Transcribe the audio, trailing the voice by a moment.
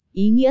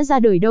Ý nghĩa ra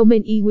đời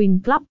domain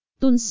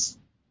Iwinclub.tools.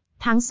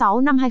 Tháng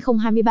 6 năm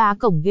 2023,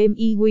 cổng game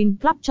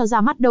Iwinclub cho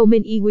ra mắt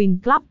domain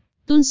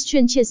Iwinclub.tools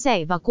chuyên chia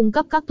sẻ và cung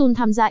cấp các tool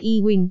tham gia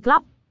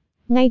Iwinclub.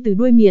 Ngay từ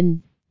đuôi miền,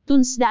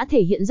 tools đã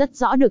thể hiện rất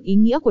rõ được ý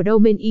nghĩa của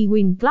domain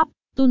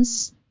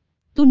Iwinclub.tools.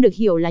 Tool được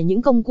hiểu là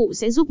những công cụ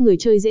sẽ giúp người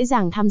chơi dễ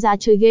dàng tham gia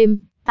chơi game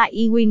tại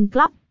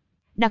Iwinclub.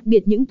 Đặc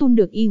biệt những tool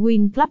được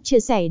Iwinclub chia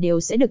sẻ đều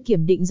sẽ được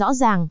kiểm định rõ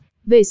ràng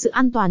về sự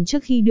an toàn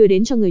trước khi đưa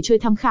đến cho người chơi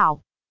tham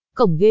khảo.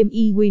 Cổng game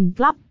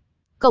Iwinclub.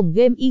 Cổng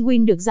game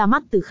Iwin được ra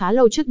mắt từ khá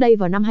lâu trước đây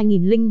vào năm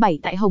 2007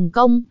 tại Hồng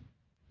Kông.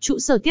 Trụ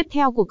sở tiếp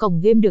theo của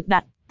cổng game được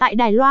đặt tại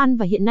Đài Loan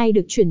và hiện nay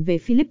được chuyển về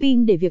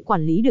Philippines để việc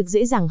quản lý được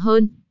dễ dàng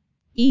hơn.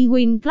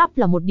 Iwinclub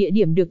là một địa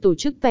điểm được tổ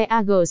chức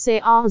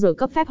PAGCOR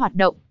cấp phép hoạt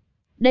động.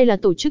 Đây là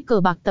tổ chức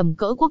cờ bạc tầm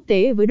cỡ quốc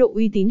tế với độ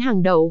uy tín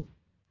hàng đầu.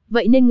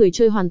 Vậy nên người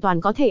chơi hoàn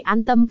toàn có thể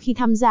an tâm khi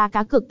tham gia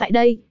cá cược tại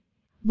đây.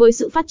 Với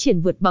sự phát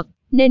triển vượt bậc,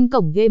 nên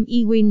cổng game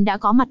Iwin đã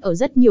có mặt ở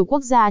rất nhiều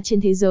quốc gia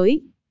trên thế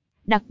giới.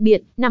 Đặc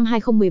biệt, năm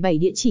 2017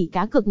 địa chỉ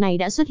cá cược này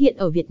đã xuất hiện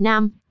ở Việt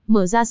Nam,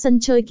 mở ra sân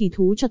chơi kỳ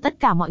thú cho tất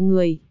cả mọi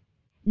người.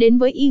 Đến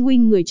với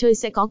Iwin, người chơi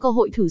sẽ có cơ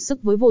hội thử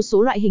sức với vô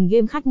số loại hình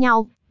game khác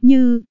nhau,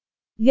 như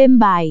game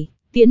bài,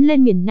 tiến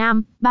lên miền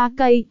Nam, ba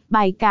cây,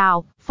 bài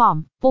cào,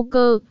 phỏm,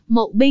 poker,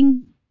 mậu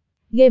binh.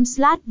 Game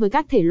slot với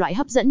các thể loại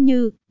hấp dẫn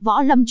như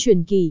võ lâm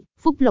truyền kỳ,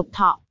 phúc lộc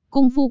thọ,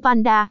 cung phu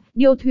panda,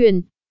 điêu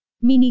thuyền.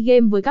 Mini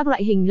game với các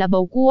loại hình là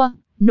bầu cua,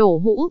 nổ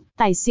hũ,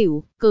 tài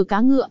xỉu, cờ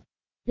cá ngựa.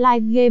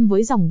 Live game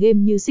với dòng game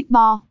như xích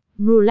bo,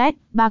 roulette,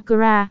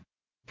 baccarat.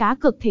 Cá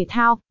cược thể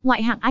thao,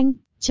 ngoại hạng Anh,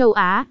 châu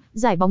Á,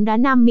 giải bóng đá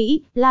Nam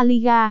Mỹ, La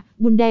Liga,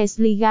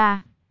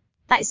 Bundesliga.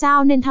 Tại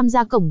sao nên tham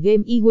gia cổng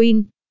game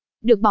Iwin?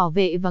 Được bảo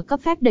vệ và cấp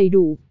phép đầy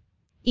đủ.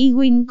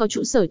 Iwin có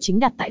trụ sở chính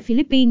đặt tại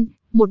Philippines,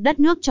 một đất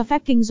nước cho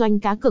phép kinh doanh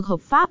cá cược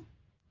hợp pháp.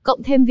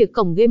 Cộng thêm việc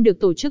cổng game được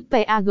tổ chức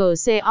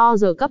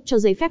PAGCOR cấp cho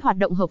giấy phép hoạt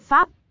động hợp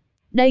pháp.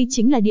 Đây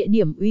chính là địa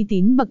điểm uy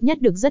tín bậc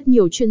nhất được rất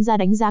nhiều chuyên gia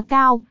đánh giá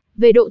cao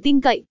về độ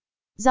tin cậy.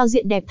 Giao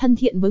diện đẹp thân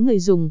thiện với người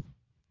dùng.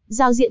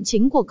 Giao diện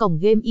chính của cổng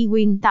game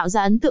Iwin tạo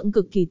ra ấn tượng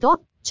cực kỳ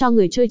tốt cho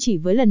người chơi chỉ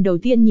với lần đầu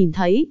tiên nhìn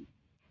thấy.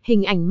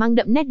 Hình ảnh mang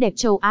đậm nét đẹp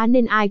châu Á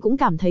nên ai cũng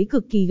cảm thấy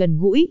cực kỳ gần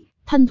gũi,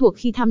 thân thuộc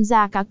khi tham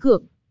gia cá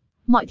cược.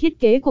 Mọi thiết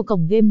kế của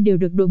cổng game đều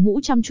được đội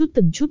ngũ chăm chút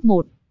từng chút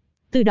một.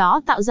 Từ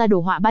đó tạo ra đồ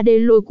họa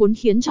 3D lôi cuốn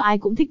khiến cho ai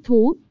cũng thích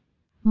thú.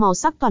 Màu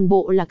sắc toàn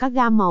bộ là các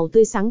gam màu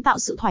tươi sáng tạo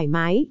sự thoải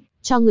mái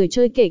cho người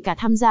chơi kể cả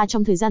tham gia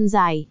trong thời gian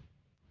dài.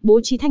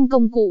 Bố trí thanh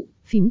công cụ,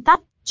 phím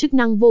tắt, chức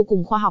năng vô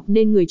cùng khoa học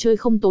nên người chơi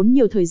không tốn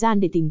nhiều thời gian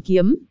để tìm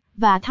kiếm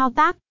và thao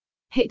tác.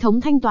 Hệ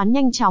thống thanh toán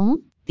nhanh chóng,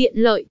 tiện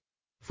lợi.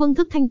 Phương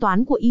thức thanh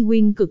toán của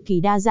Iwin cực kỳ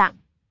đa dạng.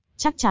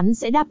 Chắc chắn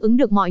sẽ đáp ứng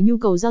được mọi nhu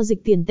cầu giao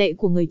dịch tiền tệ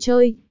của người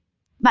chơi.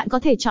 Bạn có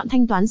thể chọn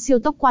thanh toán siêu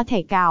tốc qua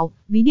thẻ cào,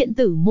 ví điện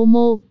tử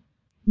Momo.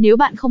 Nếu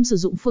bạn không sử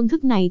dụng phương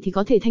thức này thì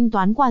có thể thanh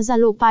toán qua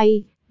Zalo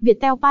Pay,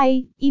 Viettel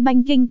Pay,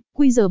 eBanking,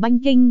 QR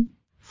Banking.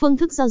 Phương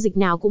thức giao dịch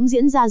nào cũng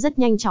diễn ra rất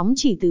nhanh chóng,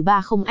 chỉ từ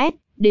 30s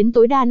đến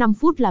tối đa 5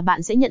 phút là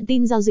bạn sẽ nhận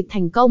tin giao dịch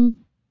thành công.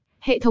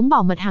 Hệ thống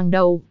bảo mật hàng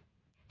đầu.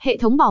 Hệ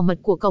thống bảo mật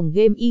của cổng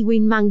game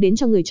Iwin mang đến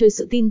cho người chơi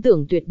sự tin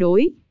tưởng tuyệt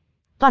đối.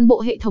 Toàn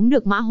bộ hệ thống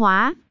được mã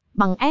hóa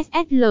bằng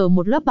SSL,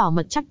 một lớp bảo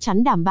mật chắc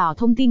chắn đảm bảo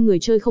thông tin người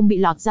chơi không bị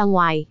lọt ra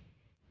ngoài.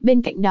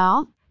 Bên cạnh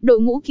đó,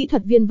 đội ngũ kỹ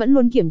thuật viên vẫn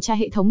luôn kiểm tra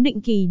hệ thống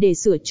định kỳ để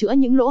sửa chữa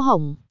những lỗ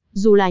hổng,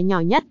 dù là nhỏ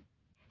nhất.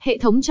 Hệ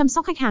thống chăm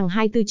sóc khách hàng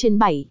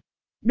 24/7.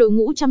 Đội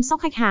ngũ chăm sóc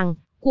khách hàng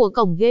của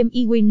cổng game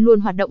Iwin luôn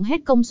hoạt động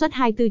hết công suất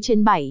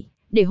 24/7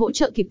 để hỗ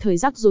trợ kịp thời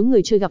rắc rối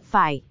người chơi gặp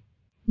phải.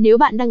 Nếu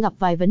bạn đang gặp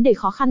vài vấn đề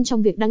khó khăn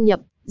trong việc đăng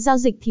nhập, giao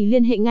dịch thì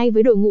liên hệ ngay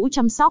với đội ngũ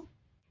chăm sóc.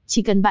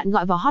 Chỉ cần bạn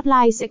gọi vào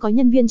hotline sẽ có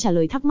nhân viên trả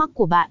lời thắc mắc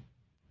của bạn.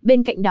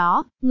 Bên cạnh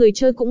đó, người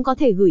chơi cũng có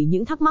thể gửi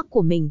những thắc mắc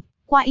của mình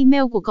qua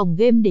email của cổng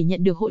game để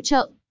nhận được hỗ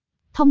trợ.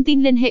 Thông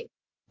tin liên hệ.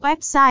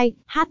 Website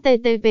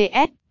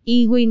https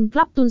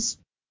Iwinclub.tools.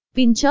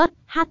 Pinterest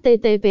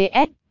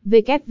https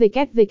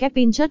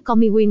www.pinterest.com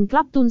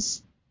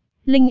Iwinclub.tools.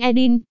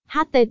 LinkedIn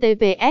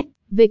https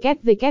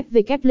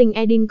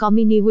www.linkedin.com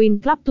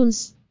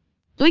Iwinclub.tools.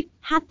 Twitch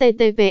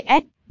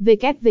https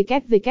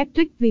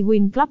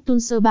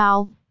www.twitch.iwinclub.tools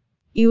about.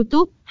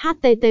 YouTube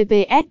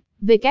https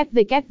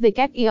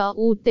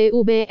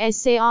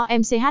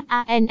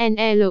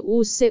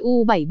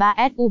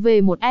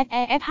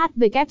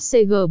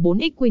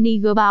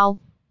www.youtubecomcomc73suv1sefhvkcg4xquinigabao.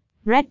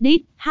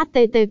 Reddit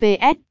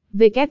https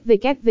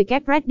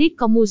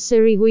www.reddit.com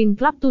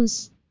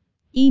Iwinclub.tools.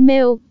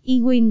 Email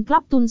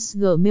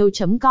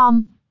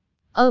iwinclub.tools@gmail.com.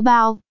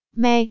 About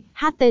me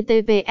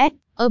https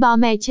about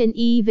me trên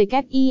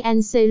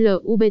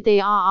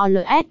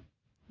iwinclubtools.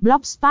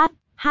 Blogspot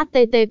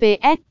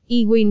https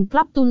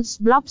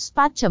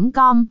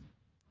iwinclubtools.blogspot.com.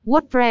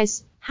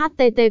 WordPress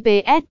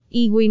https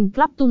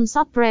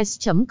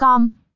iwinclubtools.wordpress.com.